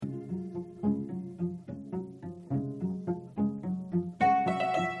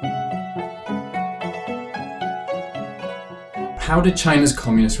How did China's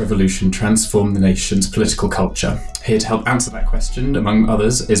Communist Revolution transform the nation's political culture? Here to help answer that question, among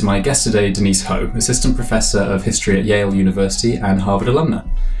others, is my guest today, Denise Ho, Assistant Professor of History at Yale University and Harvard alumna.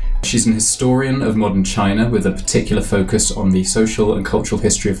 She's an historian of modern China with a particular focus on the social and cultural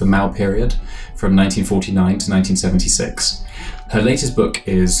history of the Mao period from 1949 to 1976. Her latest book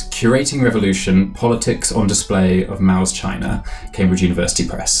is Curating Revolution, Politics on Display of Mao's China, Cambridge University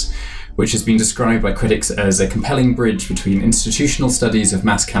Press, which has been described by critics as a compelling bridge between institutional studies of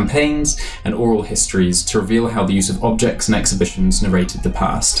mass campaigns and oral histories to reveal how the use of objects and exhibitions narrated the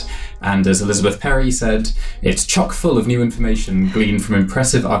past. And as Elizabeth Perry said, it's chock full of new information gleaned from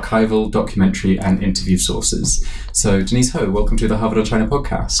impressive archival, documentary, and interview sources. So Denise Ho, welcome to the Harvard on China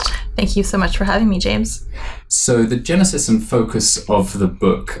podcast. Thank you so much for having me, James. So the genesis and focus of the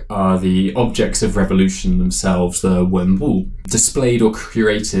book are the objects of revolution themselves, the Wenwu, displayed or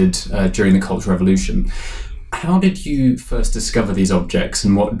curated during the Cultural Revolution. How did you first discover these objects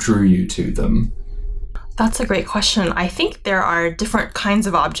and what drew you to them? That's a great question. I think there are different kinds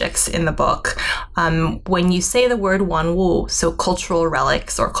of objects in the book. When you say the word Wenwu, so cultural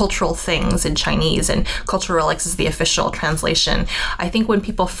relics or cultural things in Chinese, and cultural relics is the official translation, I think when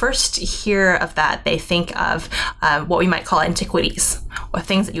people first hear of that, they think of what we might call antiquities, or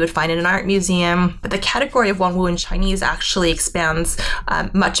things that you would find in an art museum. But the category of Wenwu in Chinese actually expands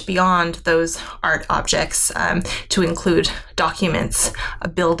much beyond those art objects to include documents,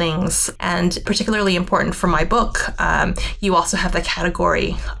 buildings, and particularly important for my book, you also have the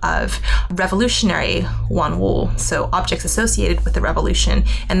category of revolutionary Wenwu, so objects associated with the revolution,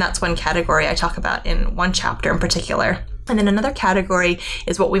 and that's one category I talk about in one chapter in particular. And then another category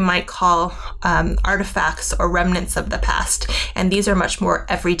is what we might call artifacts or remnants of the past. And these are much more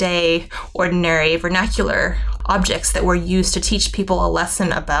everyday, ordinary, vernacular objects that were used to teach people a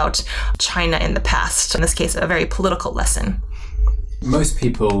lesson about China in the past, in this case, a very political lesson. Most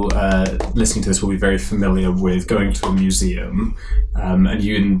people listening to this will be very familiar with going to a museum, and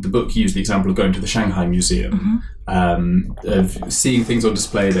you in the book use the example of going to the Shanghai Museum, of seeing things on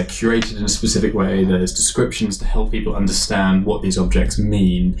display. They're curated in a specific way. There's descriptions to help people understand what these objects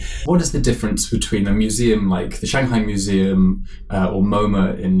mean. What is the difference between a museum like the Shanghai Museum or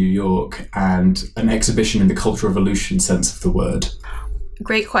MoMA in New York and an exhibition in the Cultural Revolution sense of the word?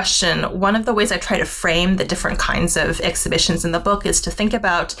 Great question. One of the ways I try to frame the different kinds of exhibitions in the book is to think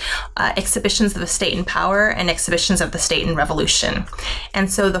about exhibitions of the state in power and exhibitions of the state in revolution.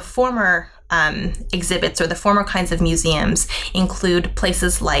 And so the former exhibits or the former kinds of museums include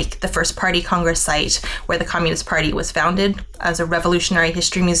places like the First Party Congress site, where the Communist Party was founded as a revolutionary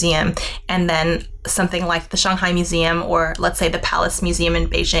history museum, and then something like the Shanghai Museum, or let's say the Palace Museum in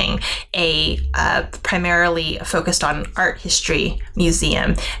Beijing, a primarily focused on art history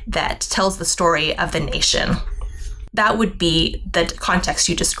museum that tells the story of the nation. That would be the context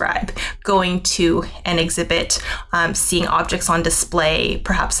you describe. Going to an exhibit, seeing objects on display,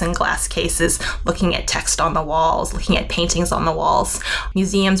 perhaps in glass cases, looking at text on the walls, looking at paintings on the walls.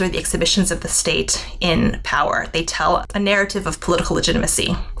 Museums are the exhibitions of the state in power. They tell a narrative of political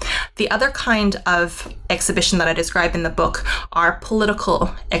legitimacy. The other kind of exhibition that I describe in the book are political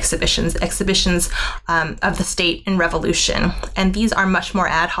exhibitions of the state in revolution. And these are much more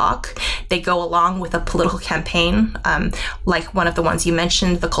ad hoc. They go along with a political campaign, like one of the ones you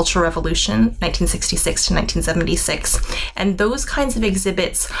mentioned, the Cultural Revolution, 1966 to 1976. And those kinds of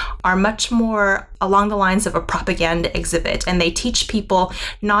exhibits are much more along the lines of a propaganda exhibit, and they teach people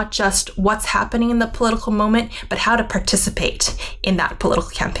not just what's happening in the political moment, but how to participate in that political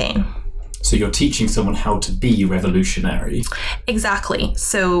campaign. So you're teaching someone how to be revolutionary. Exactly.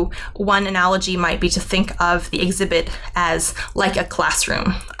 So one analogy might be to think of the exhibit as like a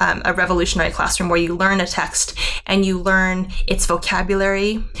classroom, a revolutionary classroom where you learn a text and you learn its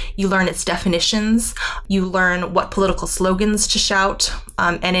vocabulary, you learn its definitions, you learn what political slogans to shout.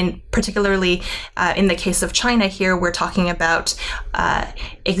 And in particularly in the case of China here, we're talking about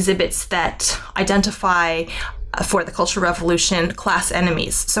exhibits that identify for the Cultural Revolution, class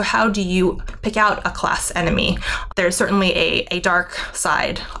enemies. So how do you pick out a class enemy? There's certainly a dark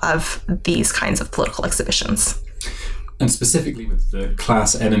side of these kinds of political exhibitions. And specifically with the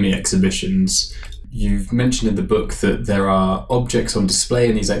class enemy exhibitions, you've mentioned in the book that there are objects on display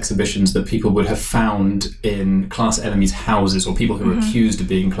in these exhibitions that people would have found in class enemies' houses, or people who are accused of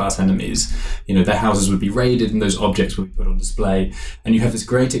being class enemies. You know, their houses would be raided and those objects would be put on display. And you have this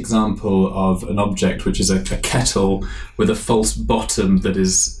great example of an object which is a kettle with a false bottom that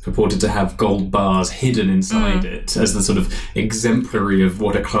is purported to have gold bars hidden inside it as the sort of exemplary of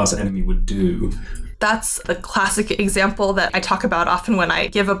what a class enemy would do. That's the classic example that I talk about often when I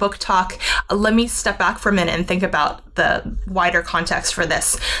give a book talk. Let me step back for a minute and think about the wider context for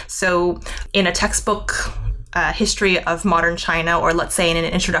this. So in a textbook, history of modern China, or let's say in an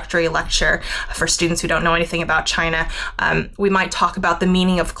introductory lecture for students who don't know anything about China, we might talk about the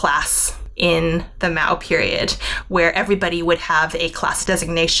meaning of class in the Mao period, where everybody would have a class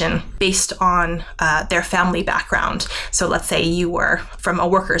designation based on their family background. So let's say you were from a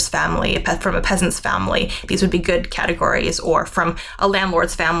worker's family, from a peasant's family, these would be good categories, or from a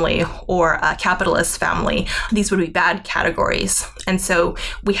landlord's family or a capitalist family, these would be bad categories. And so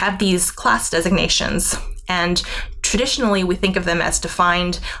we have these class designations. And traditionally, we think of them as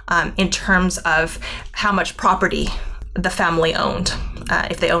defined in terms of how much property the family owned,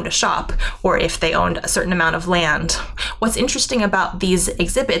 if they owned a shop or if they owned a certain amount of land. What's interesting about these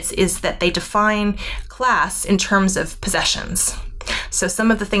exhibits is that they define class in terms of possessions. So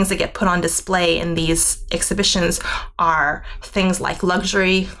some of the things that get put on display in these exhibitions are things like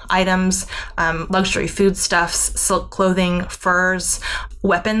luxury items, luxury foodstuffs, silk clothing, furs,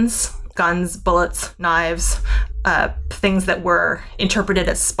 weapons, guns, bullets, knives, things that were interpreted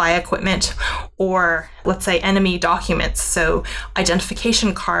as spy equipment, or let's say enemy documents, so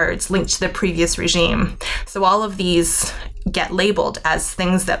identification cards linked to the previous regime. So all of these get labeled as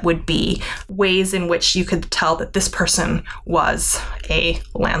things that would be ways in which you could tell that this person was a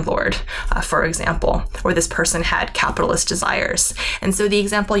landlord, for example, or this person had capitalist desires. And so the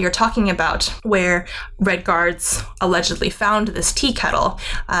example you're talking about, where Red Guards allegedly found this tea kettle,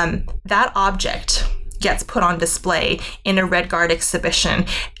 that object gets put on display in a Red Guard exhibition.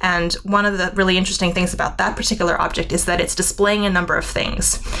 And one of the really interesting things about that particular object is that it's displaying a number of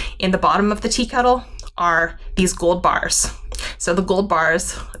things. In the bottom of the tea kettle are these gold bars. So the gold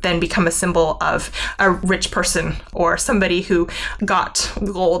bars then become a symbol of a rich person or somebody who got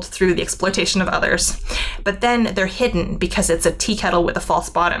gold through the exploitation of others. But then they're hidden because it's a tea kettle with a false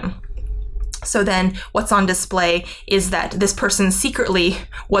bottom. So then what's on display is that this person secretly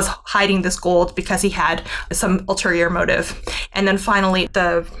was hiding this gold because he had some ulterior motive. And then finally,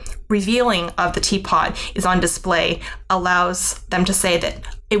 the revealing of the teapot is on display, allows them to say that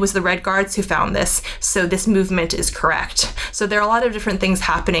it was the Red Guards who found this, so this movement is correct. So there are a lot of different things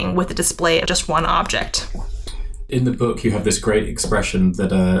happening with the display of just one object. In the book, you have this great expression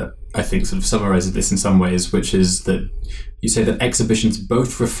that I think sort of summarizes this in some ways, which is that you say that exhibitions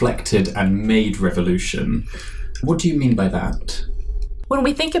both reflected and made revolution. What do you mean by that? When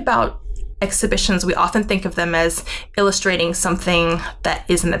we think about exhibitions, we often think of them as illustrating something that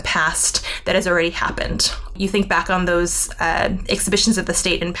is in the past that has already happened. You think back on those exhibitions of the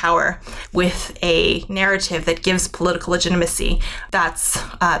state in power with a narrative that gives political legitimacy. That's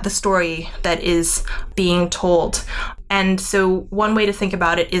the story that is being told. And so one way to think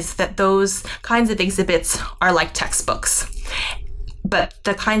about it is that those kinds of exhibits are like textbooks. But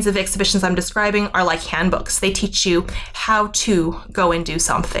the kinds of exhibitions I'm describing are like handbooks. They teach you how to go and do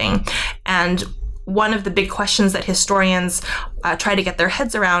something. And one of the big questions that historians try to get their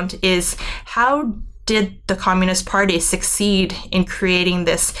heads around is, how did the Communist Party succeed in creating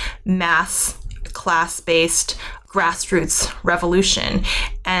this mass, class-based, grassroots revolution?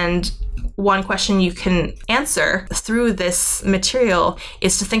 And one question you can answer through this material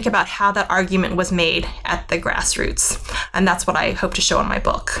is to think about how that argument was made at the grassroots. And that's what I hope to show in my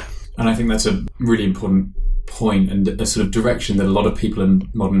book. And I think that's a really important point, and a sort of direction that a lot of people in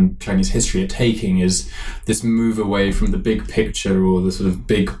modern Chinese history are taking, is this move away from the big picture or the sort of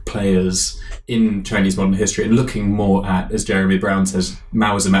big players in Chinese modern history and looking more at, as Jeremy Brown says,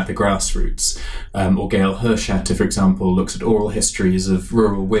 Maoism at the grassroots. Or Gail Hirschhatter, for example, looks at oral histories of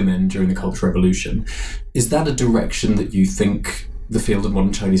rural women during the Cultural Revolution. Is that a direction that you think the field of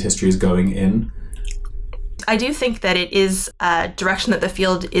modern Chinese history is going in? I do think that it is a direction that the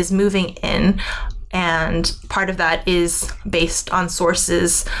field is moving in. And part of that is based on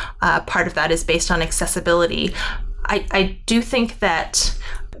sources. Part of that is based on accessibility. I do think that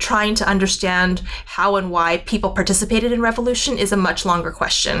trying to understand how and why people participated in revolution is a much longer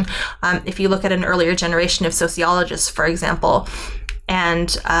question. If you look at an earlier generation of sociologists, for example,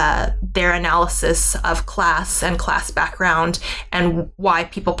 and their analysis of class and class background and why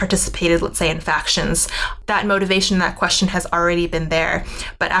people participated, let's say, in factions, that motivation, that question has already been there.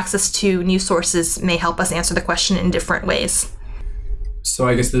 But access to new sources may help us answer the question in different ways. So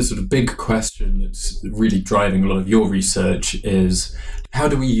I guess the sort of big question that's really driving a lot of your research is, how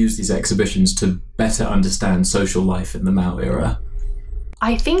do we use these exhibitions to better understand social life in the Mao era?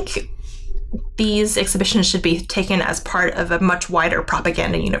 I think these exhibitions should be taken as part of a much wider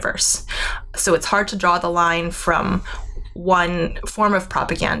propaganda universe. So it's hard to draw the line from one form of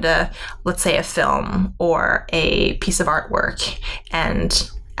propaganda, let's say a film or a piece of artwork, and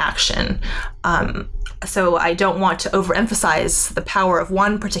action. So I don't want to overemphasize the power of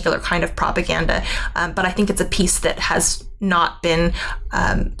one particular kind of propaganda, but I think it's a piece that has not been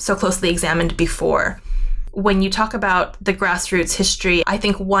so closely examined before. When you talk about the grassroots history, I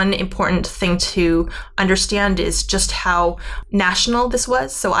think one important thing to understand is just how national this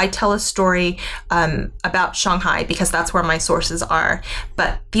was. So I tell a story about Shanghai because that's where my sources are.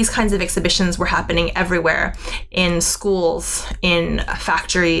 But these kinds of exhibitions were happening everywhere, in schools, in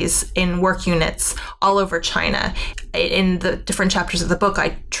factories, in work units, all over China. In the different chapters of the book,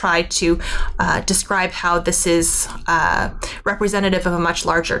 I try to describe how this is representative of a much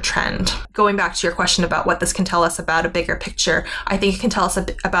larger trend. Going back to your question about what this can tell us about a bigger picture, I think it can tell us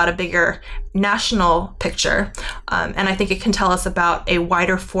about a bigger national picture, and I think it can tell us about a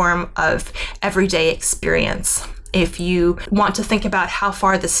wider form of everyday experience. If you want to think about how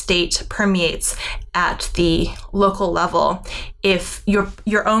far the state permeates at the local level, if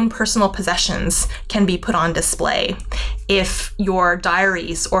your own personal possessions can be put on display, if your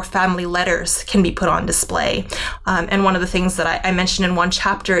diaries or family letters can be put on display. And one of the things that I mentioned in one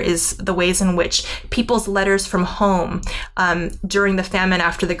chapter is the ways in which people's letters from home during the famine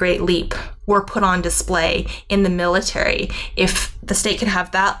after the Great Leap were put on display in the military. If the state can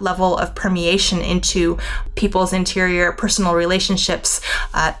have that level of permeation into people's interior personal relationships,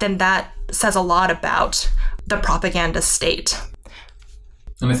 then that says a lot about the propaganda state.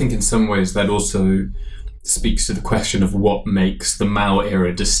 And I think in some ways that also speaks to the question of what makes the Mao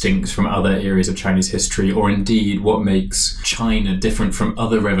era distinct from other eras of Chinese history, or indeed what makes China different from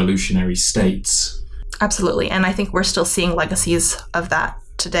other revolutionary states. Absolutely. And I think we're still seeing legacies of that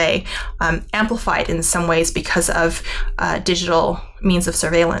today, amplified in some ways because of digital means of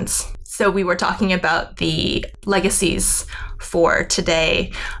surveillance. So we were talking about the legacies for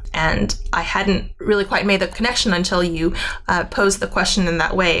today, and I hadn't really quite made the connection until you posed the question in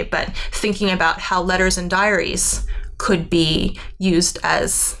that way, but thinking about how letters and diaries could be used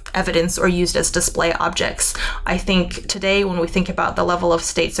as evidence or used as display objects. I think today, when we think about the level of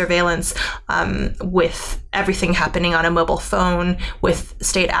state surveillance, with everything happening on a mobile phone, with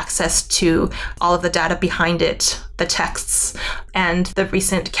state access to all of the data behind it, the texts, and the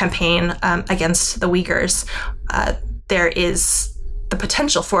recent campaign against the Uyghurs, there is the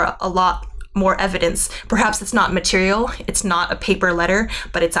potential for a lot more evidence. Perhaps it's not material, it's not a paper letter,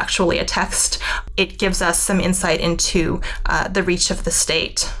 but it's actually a text. It gives us some insight into the reach of the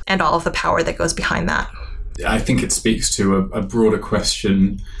state and all of the power that goes behind that. I think it speaks to a broader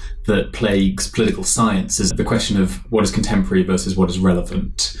question that plagues political science, is the question of what is contemporary versus what is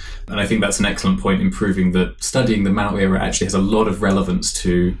relevant. And I think that's an excellent point in proving that studying the Mao era actually has a lot of relevance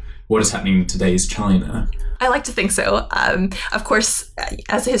to what is happening in today's China. I like to think so. Of course,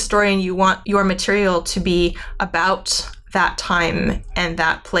 as a historian, you want your material to be about that time and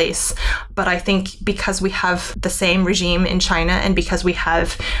that place. But I think because we have the same regime in China, and because we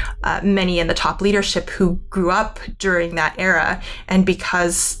have many in the top leadership who grew up during that era, and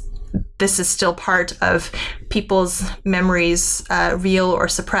because this is still part of people's memories, real or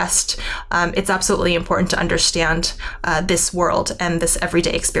suppressed, it's absolutely important to understand this world and this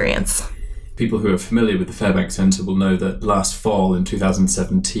everyday experience. People who are familiar with the Fairbanks Centre will know that last fall in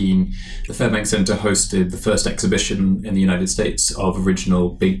 2017, the Fairbanks Centre hosted the first exhibition in the United States of original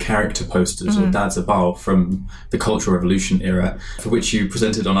big character posters, or Dazabao, from the Cultural Revolution era, for which you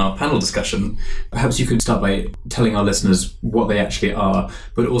presented on our panel discussion. Perhaps you could start by telling our listeners what they actually are,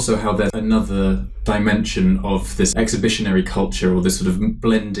 but also how there's another dimension of this exhibitionary culture, or this sort of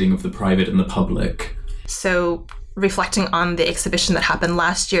blending of the private and the public. So, reflecting on the exhibition that happened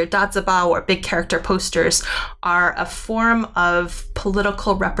last year, Dazabao, or big character posters, are a form of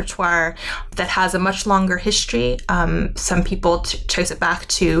political repertoire that has a much longer history. Some people trace it back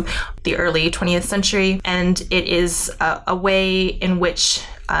to the early 20th century, and it is a way in which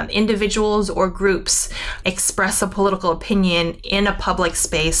individuals or groups express a political opinion in a public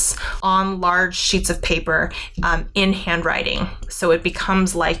space on large sheets of paper in handwriting. So it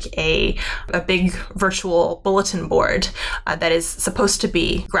becomes like a big virtual bulletin board that is supposed to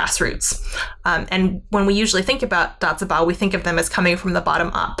be grassroots. And when we usually think about Dazabao, we think of them as coming from the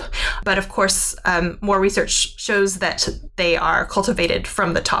bottom up. But of course, more research shows that they are cultivated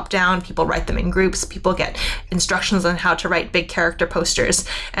from the top down. People write them in groups. People get instructions on how to write big character posters.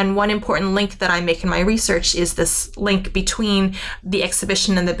 And one important link that I make in my research is this link between the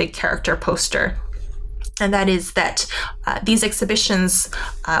exhibition and the big character poster. And that is that these exhibitions,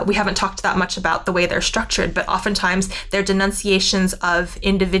 we haven't talked that much about the way they're structured, but oftentimes they're denunciations of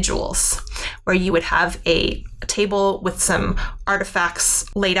individuals, where you would have a table with some artifacts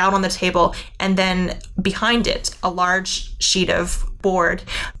laid out on the table, and then behind it, a large sheet of board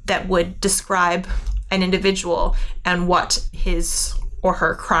that would describe an individual and what his or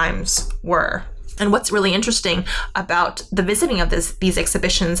her crimes were. And what's really interesting about the visiting of these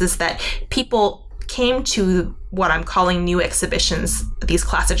exhibitions is that people came to what I'm calling new exhibitions, these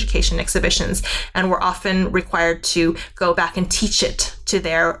class education exhibitions, and were often required to go back and teach it to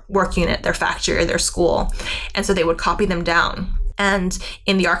their work unit, their factory, or their school. And so they would copy them down. And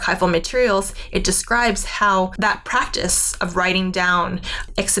in the archival materials, it describes how that practice of writing down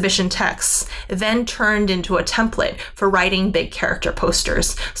exhibition texts then turned into a template for writing big character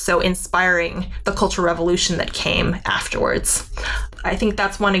posters, so inspiring the Cultural Revolution that came afterwards. I think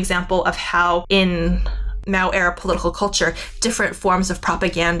that's one example of how in Mao-era political culture, different forms of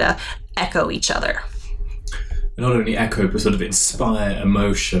propaganda echo each other. Not only echo, but sort of inspire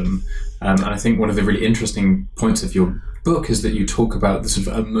emotion. And I think one of the really interesting points of your book is that you talk about the sort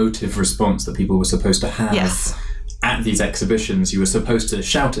of emotive response that people were supposed to have. Yes. At these exhibitions. You were supposed to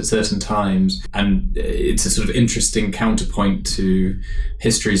shout at certain times, and it's a sort of interesting counterpoint to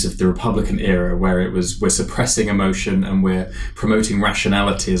histories of the Republican era, where it was, we're suppressing emotion and we're promoting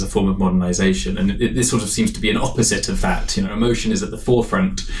rationality as a form of modernization. And this sort of seems to be an opposite of that. You know, emotion is at the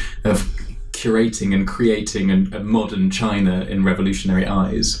forefront of curating and creating a modern China in revolutionary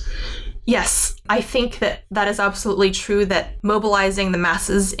eyes. Yes, I think that is absolutely true, that mobilizing the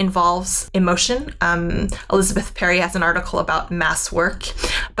masses involves emotion. Elizabeth Perry has an article about mass work.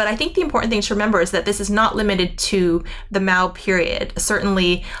 But I think the important thing to remember is that this is not limited to the Mao period.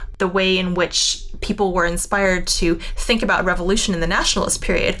 Certainly, the way in which people were inspired to think about revolution in the nationalist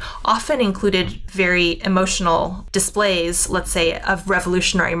period often included very emotional displays, let's say, of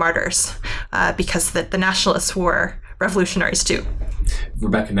revolutionary martyrs, because the nationalists were revolutionaries too.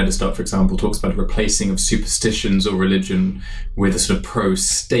 Rebecca Nedderstock, for example, talks about a replacing of superstitions or religion with a sort of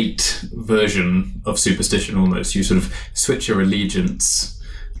pro-state version of superstition almost. You sort of switch your allegiance.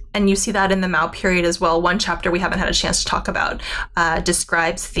 And you see that in the Mao period as well. One chapter we haven't had a chance to talk about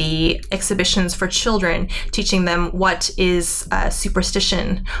describes the exhibitions for children, teaching them what is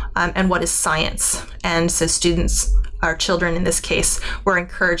superstition and what is science. And so students, our children in this case, were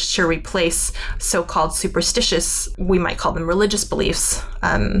encouraged to replace so-called superstitious, we might call them religious beliefs.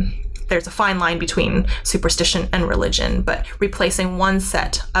 There's a fine line between superstition and religion, but replacing one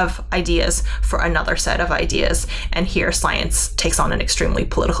set of ideas for another set of ideas. And here science takes on an extremely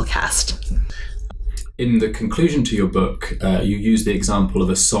political cast. In the conclusion to your book, you use the example of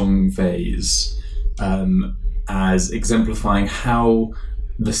a song vase as exemplifying how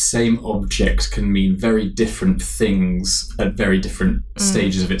the same object can mean very different things at very different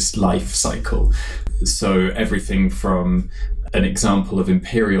stages of its life cycle. So everything from an example of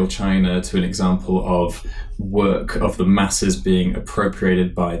imperial China to an example of work of the masses being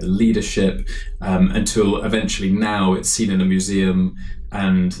appropriated by the leadership, until eventually now it's seen in a museum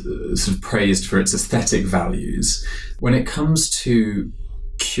and sort of praised for its aesthetic values. When it comes to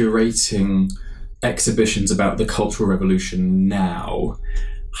curating exhibitions about the Cultural Revolution now,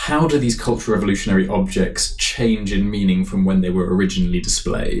 how do these cultural revolutionary objects change in meaning from when they were originally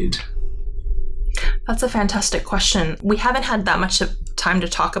displayed? That's a fantastic question. We haven't had that much time to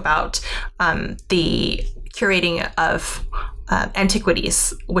talk about the curating of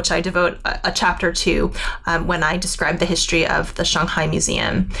antiquities, which I devote a chapter to when I describe the history of the Shanghai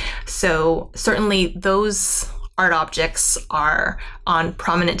Museum. So certainly those art objects are on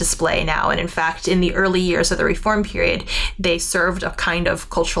prominent display now. And in fact, in the early years of the Reform period, they served a kind of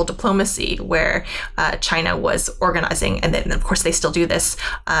cultural diplomacy where China was organizing, and then of course they still do this,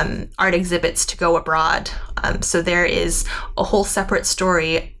 art exhibits to go abroad. So there is a whole separate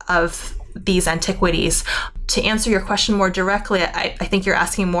story of these antiquities. To answer your question more directly, I think you're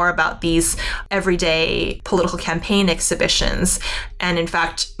asking more about these everyday political campaign exhibitions. And in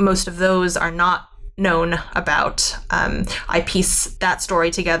fact, most of those are not known about. I piece that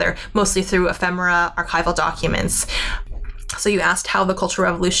story together mostly through ephemera, archival documents. So you asked how the Cultural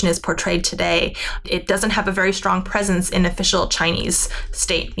Revolution is portrayed today. It doesn't have a very strong presence in official Chinese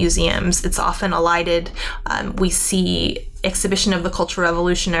state museums. It's often elided. We see exhibition of the Cultural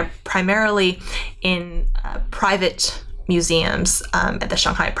Revolution primarily in private museums, at the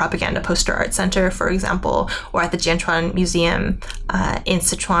Shanghai Propaganda Poster Art Center, for example, or at the Jianchuan Museum in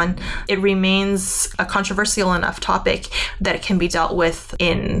Sichuan. It remains a controversial enough topic that it can be dealt with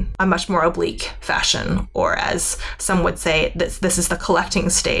in a much more oblique fashion, or as some would say, this is the collecting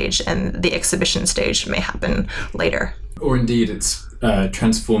stage and the exhibition stage may happen later. Or indeed, it's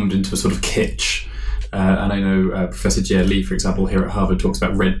transformed into a sort of kitsch. And I know Professor Jie Li, for example, here at Harvard talks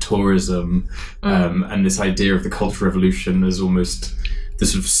about red tourism, and this idea of the Cultural Revolution as almost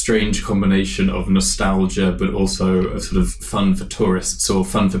this sort of strange combination of nostalgia, but also a sort of fun for tourists or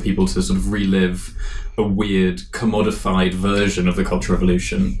fun for people to sort of relive a weird, commodified version of the Cultural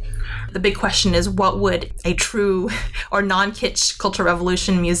Revolution. The big question is, what would a true or non-kitsch Cultural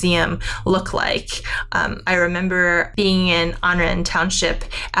Revolution museum look like? I remember being in Anren Township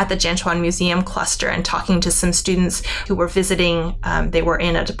at the Jianchuan Museum cluster and talking to some students who were visiting. They were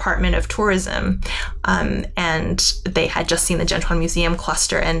in a department of tourism, and they had just seen the Jianchuan Museum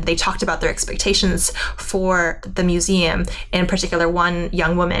cluster, and they talked about their expectations for the museum. In particular, one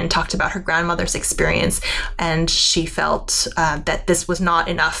young woman talked about her grandmother's experience, and she felt that this was not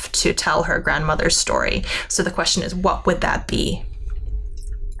enough to tell her grandmother's story. So the question is, what would that be?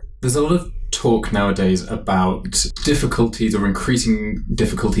 There's a lot of talk nowadays about difficulties or increasing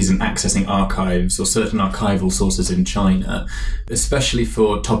difficulties in accessing archives or certain archival sources in China, especially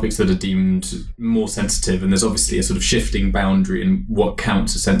for topics that are deemed more sensitive. And there's obviously a sort of shifting boundary in what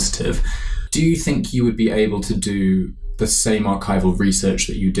counts as sensitive. Do you think you would be able to do the same archival research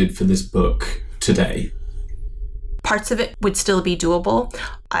that you did for this book today? Parts of it would still be doable.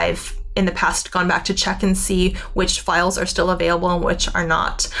 I've in the past gone back to check and see which files are still available and which are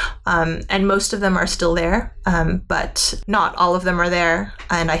not. And most of them are still there, but not all of them are there.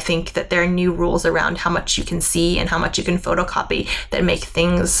 And I think that there are new rules around how much you can see and how much you can photocopy that make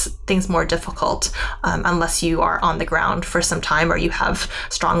things more difficult, unless you are on the ground for some time or you have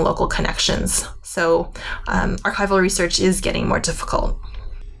strong local connections. So archival research is getting more difficult.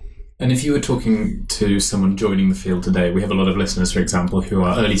 And if you were talking to someone joining the field today, we have a lot of listeners, for example, who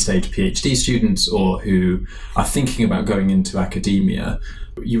are early stage PhD students or who are thinking about going into academia.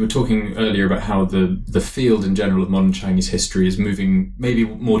 You were talking earlier about how the field in general of modern Chinese history is moving maybe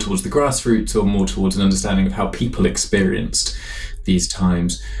more towards the grassroots or more towards an understanding of how people experienced these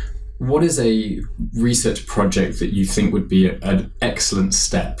times. What is a research project that you think would be an excellent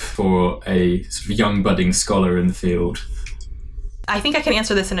step for a sort of young budding scholar in the field? I think I can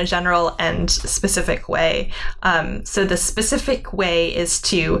answer this in a general and specific way. So the specific way is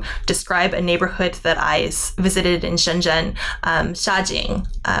to describe a neighborhood that I visited in Shenzhen,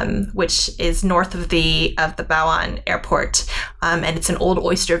 Shajing, which is north of the Bao'an airport, and it's an old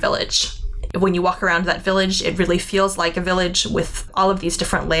oyster village. When you walk around that village, it really feels like a village with all of these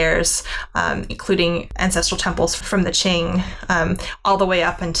different layers, including ancestral temples from the Qing, all the way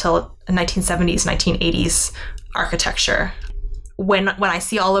up until 1970s, 1980s architecture. When I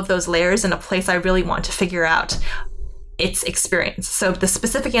see all of those layers in a place, I really want to figure out its experience. So the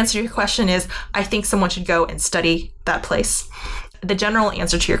specific answer to your question is, I think someone should go and study that place. The general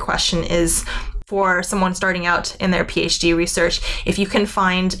answer to your question is, for someone starting out in their PhD research, if you can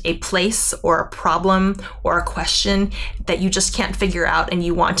find a place or a problem or a question that you just can't figure out and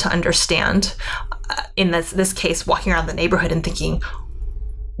you want to understand, in this case, walking around the neighborhood and thinking,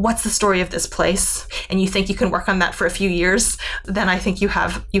 what's the story of this place? And you think you can work on that for a few years, then I think you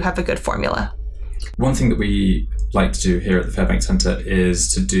have a good formula. One thing that we like to do here at the Fairbank Centre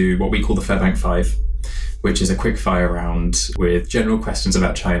is to do what we call the Fairbank 5, which is a quick fire round with general questions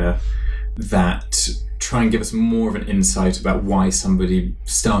about China that try and give us more of an insight about why somebody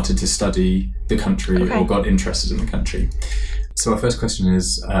started to study the country or got interested in the country. So our first question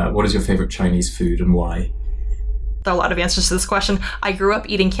is, what is your favourite Chinese food and why? A lot of answers to this question. I grew up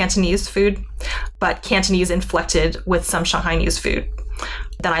eating Cantonese food, but Cantonese inflected with some Shanghainese food.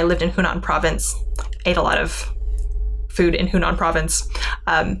 Then I lived in Hunan province, ate a lot of food in Hunan province.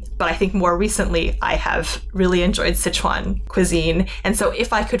 But I think more recently, I have really enjoyed Sichuan cuisine. And so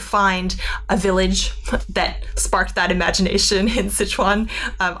if I could find a village that sparked that imagination in Sichuan,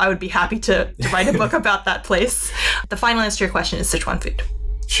 I would be happy to write a book about that place. The final answer to your question is Sichuan food.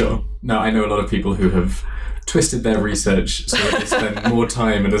 Sure. Now, I know a lot of people who have twisted their research so that they spend more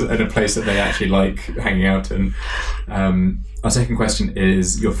time in a place that they actually like hanging out in. Our second question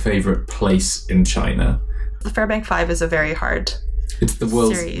is your favourite place in China. The Fairbank 5 is a very hard It's the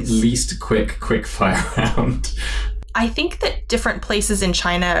world's series. least quick fire round. I think that different places in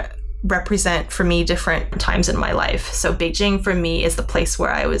China represent for me different times in my life. So Beijing for me is the place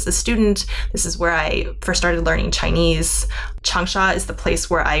where I was a student. This is where I first started learning Chinese. Changsha is the place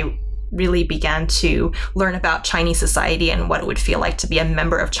where I really began to learn about Chinese society and what it would feel like to be a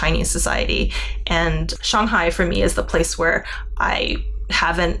member of Chinese society. And Shanghai, for me, is the place where I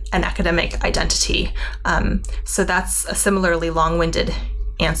have an academic identity. So that's a similarly long-winded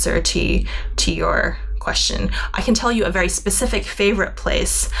answer to your question. I can tell you a very specific favorite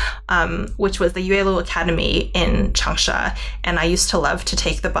place, which was the Yuelu Academy in Changsha. And I used to love to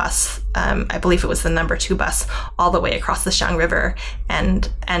take the bus, I believe it was the number 2 bus, all the way across the Xiang River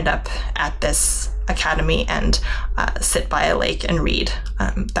and end up at this academy and sit by a lake and read.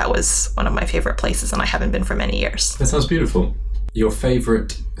 That was one of my favorite places, and I haven't been for many years. That sounds beautiful. Your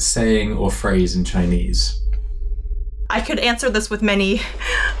favorite saying or phrase in Chinese? I could answer this with many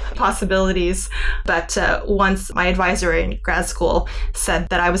possibilities, but once my advisor in grad school said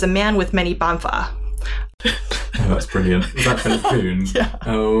that I was a man with many banfa. Oh, that's brilliant. Was that Philip Kuhn? Yeah.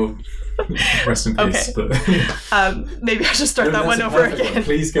 Oh, rest in peace. Okay. But maybe I should start that one over again. One.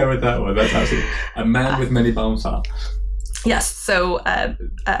 Please go with that one. That's absolutely a man with many banfa. Yes. So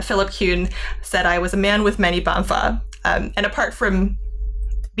Philip Kuhn said I was a man with many banfa, and apart from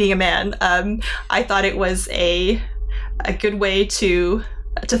being a man, I thought it was a good way to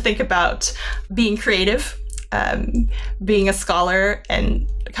think about being creative, being a scholar, and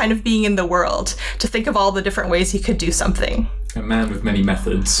kind of being in the world, to think of all the different ways you could do something. A man with many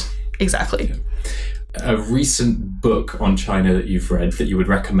methods. Exactly. Yeah. A recent book on China that you've read that you would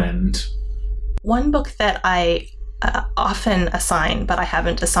recommend? One book that I often assign, but I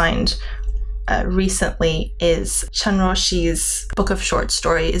haven't assigned recently, is Chen Ruoxi's book of short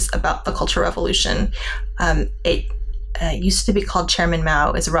stories about the Cultural Revolution. It used to be called Chairman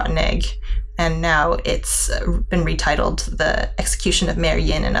Mao is a Rotten Egg, and now it's been retitled The Execution of Mayor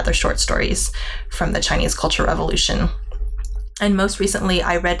Yin and Other Short Stories from the Chinese Cultural Revolution. And most recently,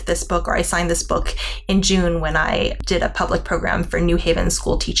 I read this book, or I signed this book in June when I did a public program for New Haven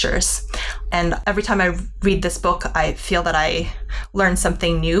school teachers. And every time I read this book, I feel that I learn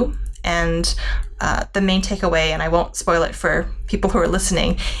something new. And the main takeaway, and I won't spoil it for people who are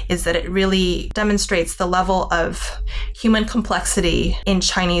listening, is that it really demonstrates the level of human complexity in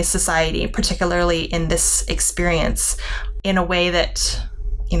Chinese society, particularly in this experience, in a way that,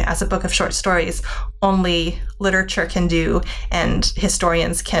 as a book of short stories, only literature can do and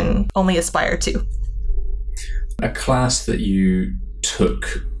historians can only aspire to. A class that you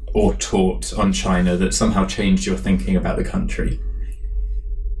took or taught on China that somehow changed your thinking about the country?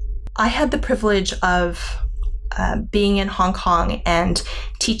 I had the privilege of being in Hong Kong and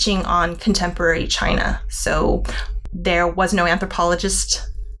teaching on contemporary China. So there was no anthropologist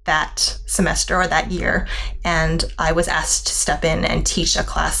that semester or that year, and I was asked to step in and teach a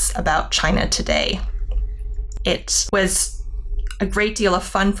class about China today. It was a great deal of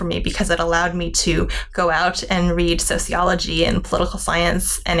fun for me because it allowed me to go out and read sociology and political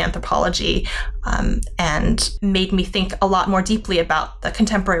science and anthropology, and made me think a lot more deeply about the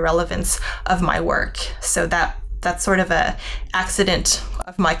contemporary relevance of my work. So that's sort of a accident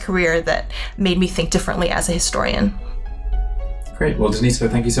of my career that made me think differently as a historian. Great. Well, Denise,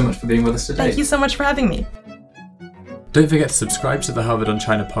 thank you so much for being with us today. Thank you so much for having me. Don't forget to subscribe to the Harvard on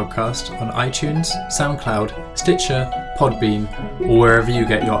China podcast on iTunes, SoundCloud, Stitcher, Podbean, or wherever you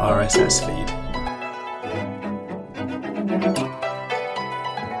get your RSS feed.